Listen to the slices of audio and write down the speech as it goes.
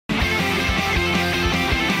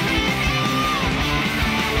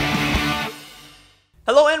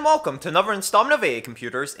and welcome to another installment of AA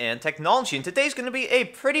Computers and Technology, and today's going to be a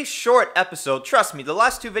pretty short episode. Trust me, the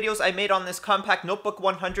last two videos I made on this Compaq Notebook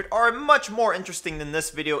 100 are much more interesting than this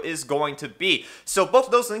video is going to be. So both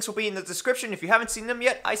of those links will be in the description. If you haven't seen them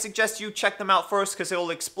yet, I suggest you check them out first because it will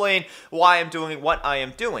explain why I'm doing what I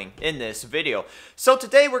am doing in this video. So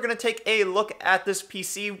today we're going to take a look at this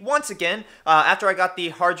PC once again. After I got the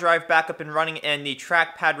hard drive back up and running and the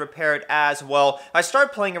trackpad repaired as well, I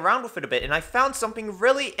started playing around with it a bit and I found something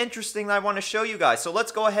really interesting that I want to show you guys. So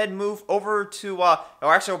let's go ahead and move over to, or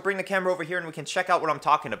actually I'll bring the camera over here and we can check out what I'm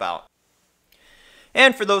talking about.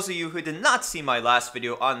 And for those of you who did not see my last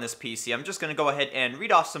video on this PC, I'm just going to go ahead and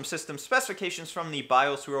read off some system specifications from the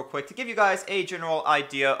BIOS real quick to give you guys a general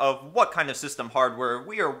idea of what kind of system hardware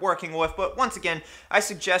we are working with. But once again, I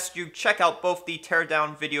suggest you check out both the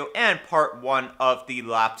teardown video and part 1 of the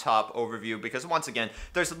laptop overview because once again,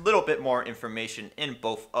 there's a little bit more information in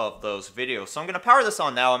both of those videos. So I'm going to power this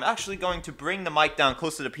on now. I'm actually going to bring the mic down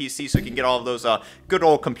close to the PC so you can get all of those good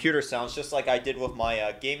old computer sounds just like I did with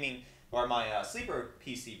my gaming or my sleeper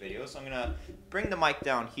PC video. So I'm going to bring the mic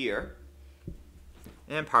down here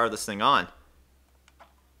and power this thing on.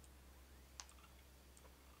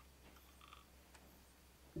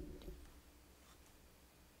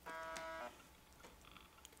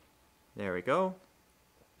 There we go.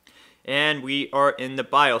 And we are in the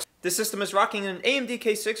BIOS. This system is rocking an AMD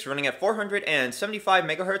K6 running at 475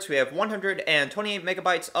 MHz. We have 128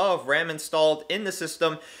 megabytes of RAM installed in the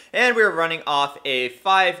system, and we're running off a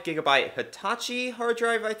 5 GB Hitachi hard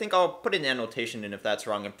drive. I think I'll put an annotation in if that's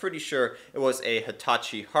wrong. I'm pretty sure it was a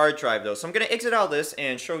Hitachi hard drive though. So I'm going to exit out of this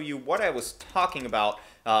and show you what I was talking about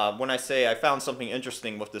when I say I found something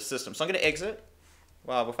interesting with this system. So I'm going to exit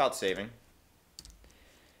without saving.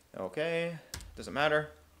 Okay, doesn't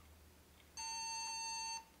matter.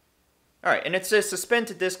 Alright, and it says suspend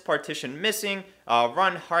to disk partition missing,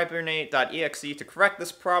 run hibernate.exe to correct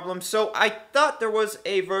this problem. So I thought there was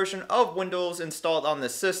a version of Windows installed on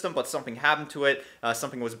this system, but something happened to it,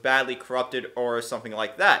 something was badly corrupted or something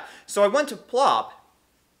like that. So I went to plop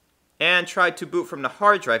and tried to boot from the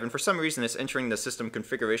hard drive, and for some reason it's entering the system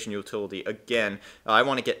configuration utility again. I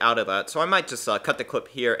want to get out of that, so I might just cut the clip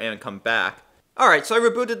here and come back. Alright, so I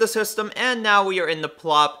rebooted the system, and now we are in the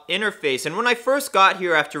plop interface. And when I first got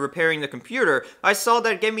here after repairing the computer, I saw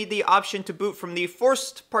that it gave me the option to boot from the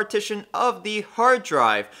forced partition of the hard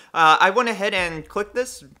drive. I went ahead and clicked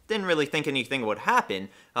this, didn't really think anything would happen,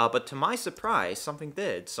 but to my surprise, something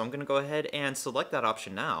did. So I'm going to go ahead and select that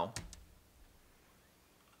option now.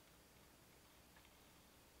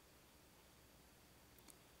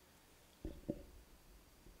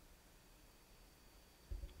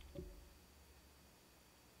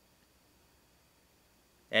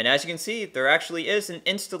 And as you can see, there actually is an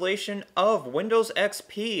installation of Windows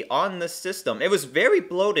XP on the system. It was very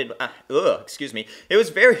bloated, It was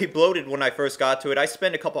very bloated when I first got to it. I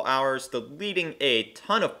spent a couple hours deleting a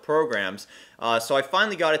ton of programs. So I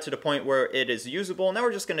finally got it to the point where it is usable. Now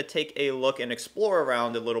we're just going to take a look and explore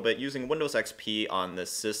around a little bit using Windows XP on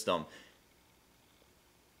this system.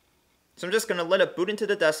 So I'm just going to let it boot into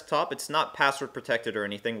the desktop. It's not password protected or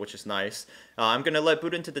anything, which is nice. I'm going to let it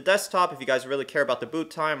boot into the desktop. If you guys really care about the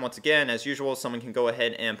boot time, once again, as usual, someone can go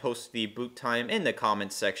ahead and post the boot time in the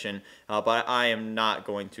comments section. But I am not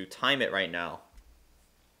going to time it right now.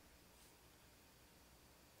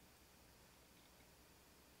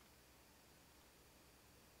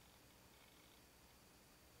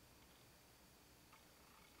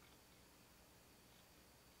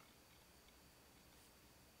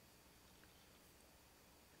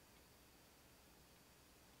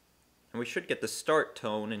 And we should get the start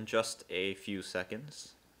tone in just a few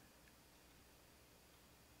seconds.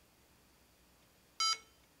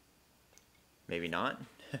 Maybe not.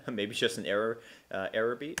 Maybe it's just an error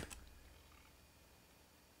beat.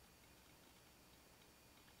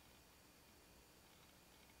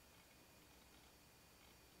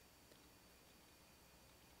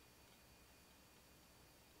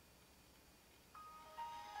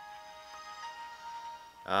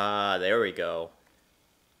 There we go.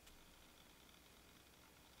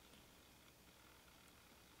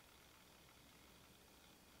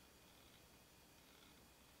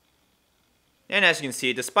 And as you can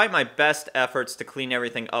see, despite my best efforts to clean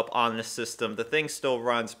everything up on the system, the thing still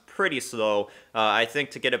runs pretty slow. I think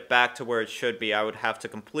to get it back to where it should be, I would have to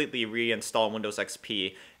completely reinstall Windows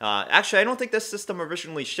XP. Actually, I don't think this system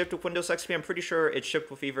originally shipped with Windows XP. I'm pretty sure it shipped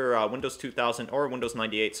with either Windows 2000 or Windows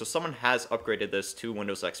 98, so someone has upgraded this to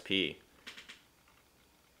Windows XP.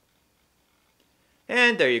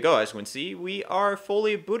 And there you go, as you can see, we are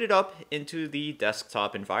fully booted up into the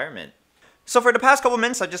desktop environment. So for the past couple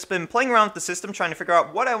minutes, I've just been playing around with the system, trying to figure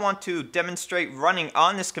out what I want to demonstrate running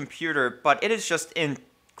on this computer, but it is just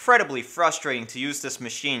incredibly frustrating to use this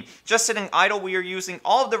machine. Just sitting idle, we are using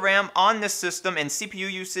all of the RAM on this system, and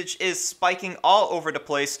CPU usage is spiking all over the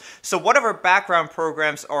place. So whatever background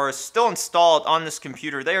programs are still installed on this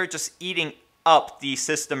computer, they are just eating up the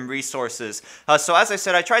system resources. So as I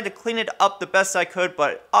said, I tried to clean it up the best I could,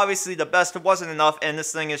 but obviously the best wasn't enough, and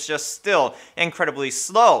this thing is just still incredibly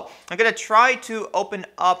slow. I'm gonna try to open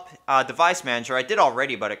up Device Manager. I did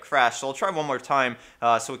already, but it crashed, so I'll try one more time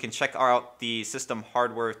so we can check out the system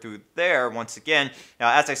hardware through there once again.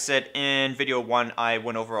 As I said in video 1, I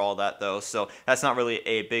went over all that though, so that's not really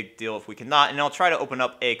a big deal if we cannot, and I'll try to open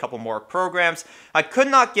up a couple more programs. I could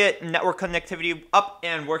not get network connectivity up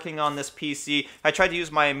and working on this PC. I tried to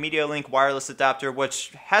use my MediaLink wireless adapter,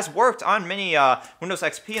 which has worked on many Windows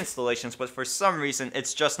XP installations, but for some reason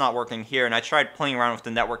it's just not working here, and I tried playing around with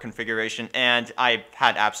the network configuration and I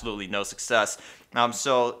had absolutely no success.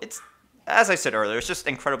 So it's, as I said earlier, it's just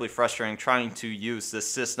incredibly frustrating trying to use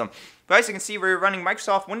this system. But as you can see, we're running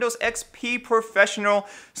Microsoft Windows XP Professional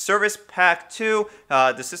Service Pack 2.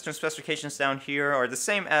 The system specifications down here are the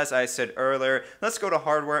same as I said earlier. Let's go to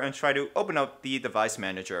hardware and try to open up the Device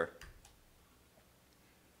Manager.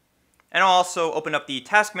 And I'll also open up the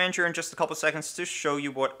Task Manager in just a couple seconds to show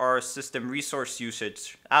you what our system resource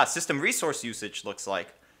usage looks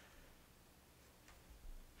like.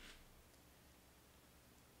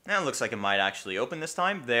 And it looks like it might actually open this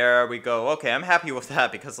time. There we go. Okay, I'm happy with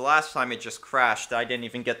that because the last time it just crashed. I didn't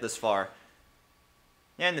even get this far.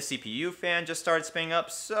 And the CPU fan just started spinning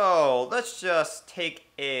up. So let's just take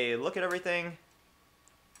a look at everything.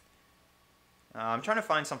 I'm trying to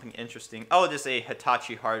find something interesting. Oh, it is a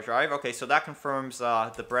Hitachi hard drive. Okay, so that confirms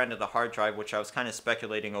the brand of the hard drive, which I was kind of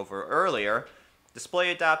speculating over earlier.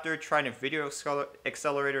 Display adapter, Trident video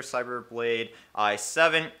accelerator, Cyberblade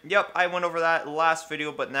i7. Yep, I went over that last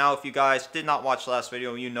video, but now if you guys did not watch the last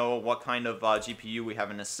video, you know what kind of GPU we have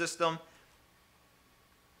in the system.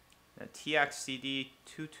 A TX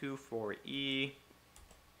CD-224E.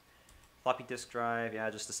 Floppy disk drive, yeah,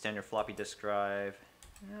 just the standard floppy disk drive.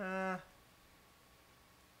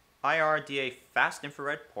 IRDA fast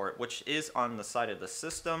infrared port, which is on the side of the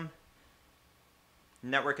system.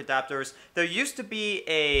 Network adapters. There used to be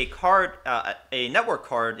a network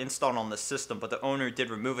card installed on the system, but the owner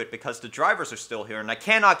did remove it because the drivers are still here, and I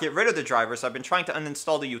cannot get rid of the drivers. I've been trying to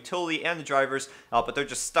uninstall the utility and the drivers, but they're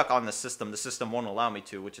just stuck on the system. The system won't allow me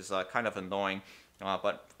to, which is kind of annoying,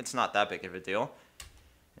 but it's not that big of a deal.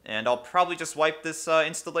 And I'll probably just wipe this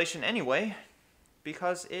installation anyway,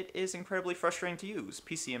 because it is incredibly frustrating to use.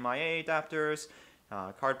 PCMIA adapters,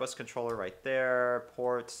 card bus controller right there,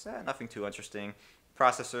 ports, nothing too interesting.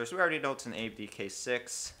 Processors, we already know it's an AMD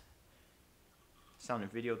K6. Sound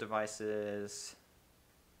and video devices,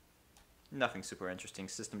 nothing super interesting.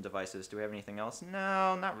 System devices, do we have anything else?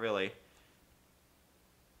 No, not really.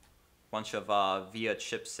 Bunch of VIA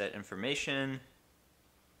chipset information.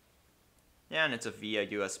 Yeah, and it's a VIA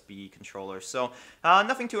USB controller. So,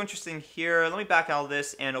 nothing too interesting here. Let me back out of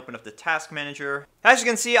this and open up the Task Manager. As you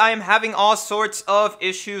can see, I am having all sorts of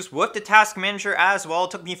issues with the Task Manager as well.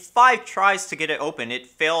 It took me 5 tries to get it open. It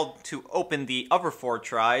failed to open the other 4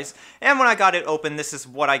 tries. And when I got it open, this is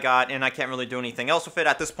what I got, and I can't really do anything else with it.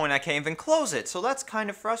 At this point, I can't even close it. So that's kind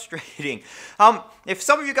of frustrating. If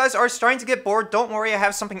some of you guys are starting to get bored, don't worry. I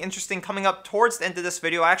have something interesting coming up towards the end of this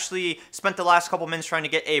video. I actually spent the last couple minutes trying to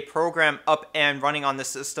get a program up and running on this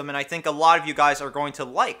system, and I think a lot of you guys are going to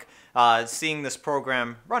like seeing this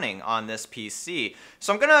program running on this PC.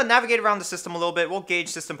 So I'm going to navigate around the system a little bit. We'll gauge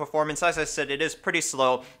system performance. As I said, it is pretty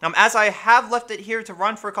slow. As I have left it here to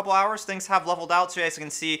run for a couple hours, things have leveled out. So as you can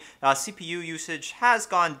see, CPU usage has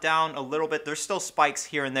gone down a little bit. There's still spikes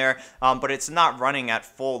here and there, but it's not running at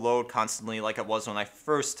full load constantly like it was when I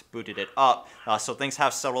first booted it up. So things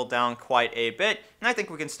have settled down quite a bit, and I think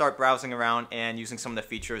we can start browsing around and using some of the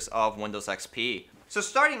features of Windows XP. So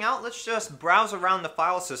starting out, let's just browse around the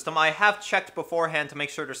file system. I have checked beforehand to make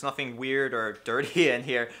sure there's nothing weird or dirty in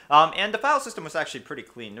here. And the file system was actually pretty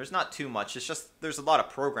clean. There's not too much. It's just there's a lot of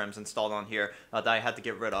programs installed on here that I had to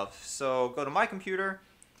get rid of. So go to my computer.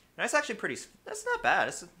 And that's actually that's not bad.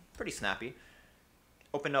 It's pretty snappy.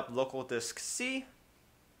 Open up local disk C.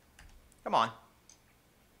 Come on.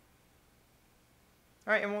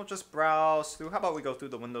 Alright, and we'll just browse through. How about we go through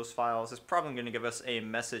the Windows files? It's probably going to give us a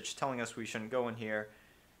message telling us we shouldn't go in here.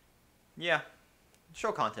 Yeah,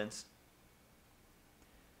 show contents.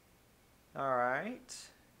 Alright,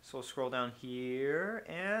 so we'll scroll down here,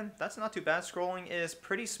 and that's not too bad. Scrolling is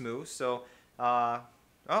pretty smooth, so, oh,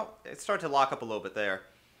 it started to lock up a little bit there.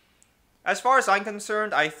 As far as I'm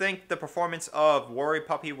concerned, I think the performance of Warrior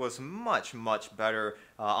Puppy was much, much better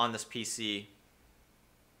on this PC.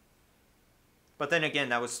 But then again,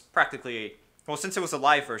 that was practically... Well, since it was a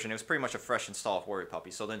live version, it was pretty much a fresh install of Warrior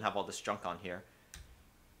Puppy, so it didn't have all this junk on here.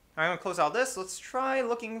 Alright, I'm going to close out this. Let's try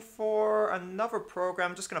looking for another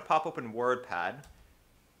program. I'm just going to pop open WordPad.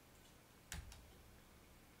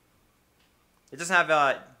 It doesn't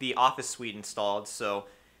have the Office suite installed, so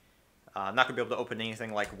I'm not going to be able to open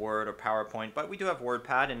anything like Word or PowerPoint, but we do have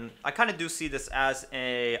WordPad, and I kind of do see this as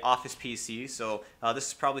a Office PC, so this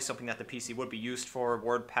is probably something that the PC would be used for: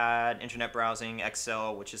 WordPad, internet browsing,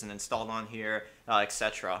 Excel, which isn't installed on here,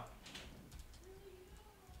 etc.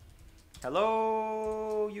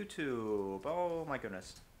 Hello, YouTube. Oh my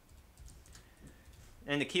goodness.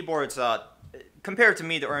 And the keyboard's, compared to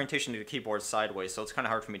me, the orientation of the keyboard is sideways, so it's kind of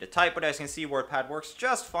hard for me to type, but as you can see, WordPad works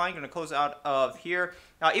just fine. Going to close out of here.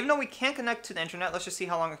 Even though we can't connect to the internet, let's just see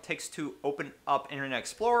how long it takes to open up Internet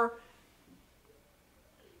Explorer.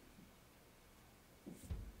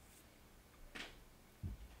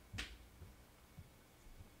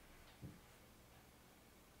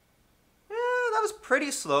 That was pretty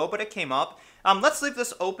slow, but it came up. Let's leave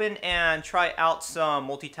this open and try out some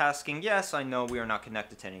multitasking. Yes, I know we are not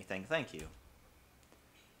connected to anything. Thank you.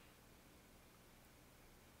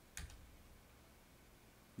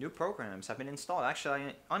 New programs have been installed.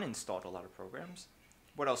 Actually, I uninstalled a lot of programs.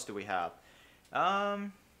 What else do we have?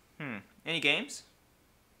 Any games?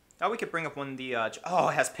 Oh, we could bring up one of the... oh,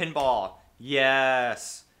 it has pinball.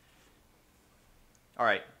 Yes. All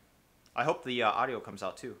right. I hope the audio comes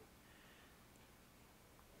out too.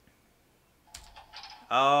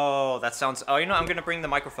 Oh, that sounds... Oh, you know, I'm going to bring the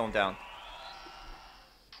microphone down.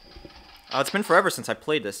 Oh, it's been forever since I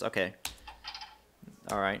played this. Okay.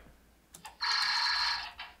 Alright.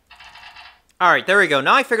 Alright, there we go.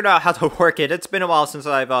 Now I figured out how to work it. It's been a while since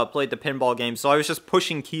I've played the pinball game, so I was just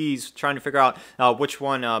pushing keys, trying to figure out which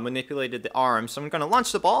one manipulated the arm. So I'm going to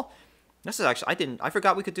launch the ball. This is actually... I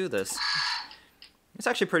forgot we could do this. It's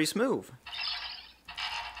actually pretty smooth.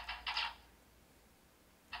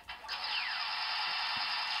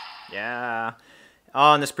 Yeah.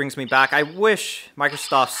 Oh, and this brings me back. I wish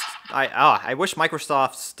Microsoft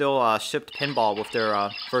still shipped pinball with their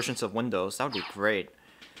versions of Windows. That would be great.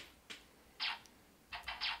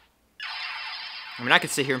 I mean, I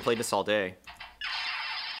could sit here and play this all day.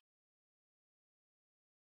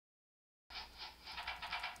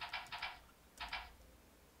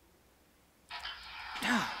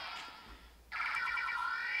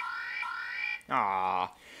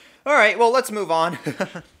 Ah. All right. Well, let's move on.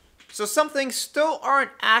 So some things still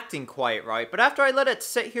aren't acting quite right, but after I let it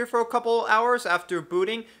sit here for a couple hours after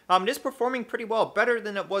booting, it is performing pretty well, better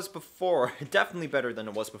than it was before. Definitely better than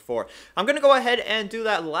it was before. I'm going to go ahead and do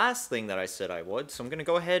that last thing that I said I would. So I'm going to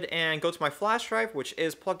go ahead and go to my flash drive, which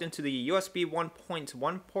is plugged into the USB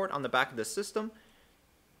 1.1 port on the back of the system.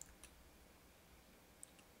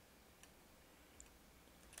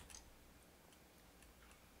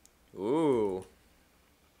 Ooh.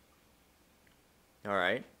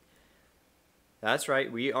 Alright. That's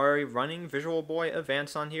right, we are running Visual Boy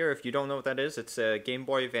Advance on here. If you don't know what that is, it's a Game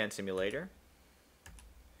Boy Advance emulator.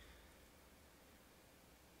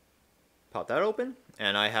 Pop that open,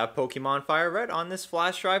 and I have Pokemon Fire Red on this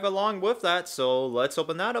flash drive along with that, so let's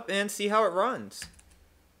open that up and see how it runs.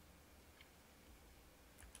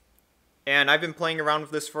 And I've been playing around with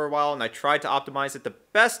this for a while, and I tried to optimize it the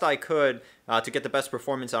best I could to get the best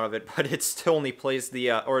performance out of it, but it still only plays the,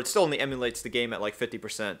 it still only emulates the game at like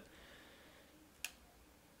 50%.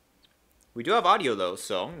 We do have audio though,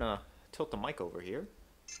 so I'm gonna tilt the mic over here.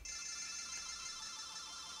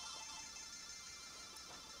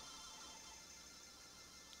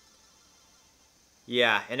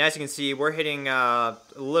 Yeah, and as you can see, we're hitting a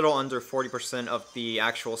little under 40% of the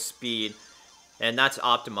actual speed, and that's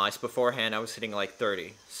optimized. Beforehand, I was hitting like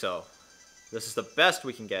 30, so this is the best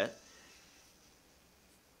we can get.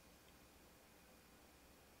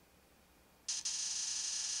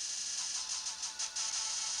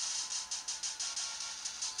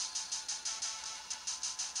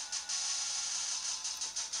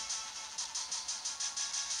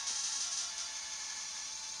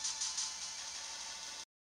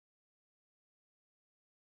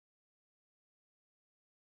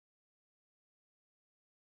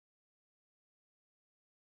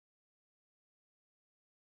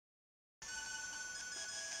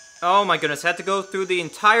 Oh my goodness, I had to go through the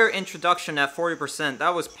entire introduction at 40%.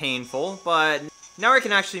 That was painful, but now I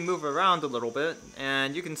can actually move around a little bit,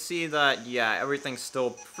 and you can see that, yeah, everything's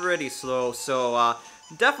still pretty slow, so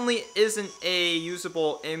definitely isn't a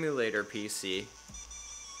usable emulator PC.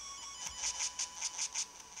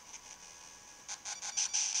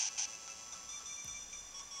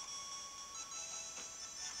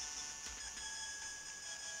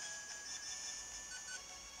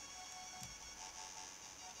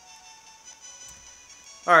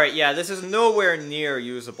 Alright, yeah, this is nowhere near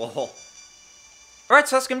usable. Alright,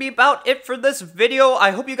 so that's going to be about it for this video.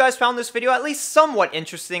 I hope you guys found this video at least somewhat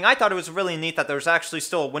interesting. I thought it was really neat that there's actually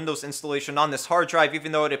still a Windows installation on this hard drive,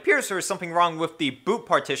 even though it appears there is something wrong with the boot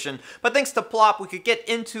partition. But thanks to Plop, we could get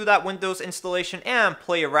into that Windows installation and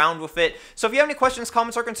play around with it. So if you have any questions,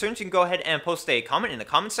 comments, or concerns, you can go ahead and post a comment in the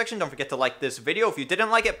comment section. Don't forget to like this video. If you didn't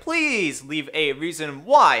like it, please leave a reason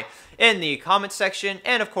why in the comment section.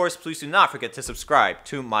 And of course, please do not forget to subscribe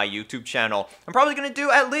to my YouTube channel. I'm probably going to do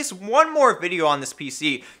at least one more video on this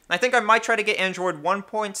PC. I think I might try to get Android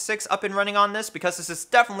 1.6 up and running on this, because this is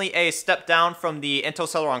definitely a step down from the Intel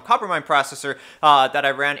Celeron Coppermine processor that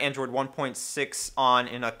I ran Android 1.6 on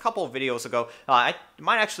in a couple of videos ago. I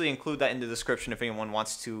might actually include that in the description if anyone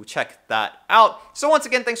wants to check that out. So once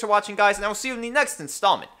again, thanks for watching, guys, and I will see you in the next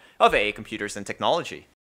installment of AA Computers and Technology.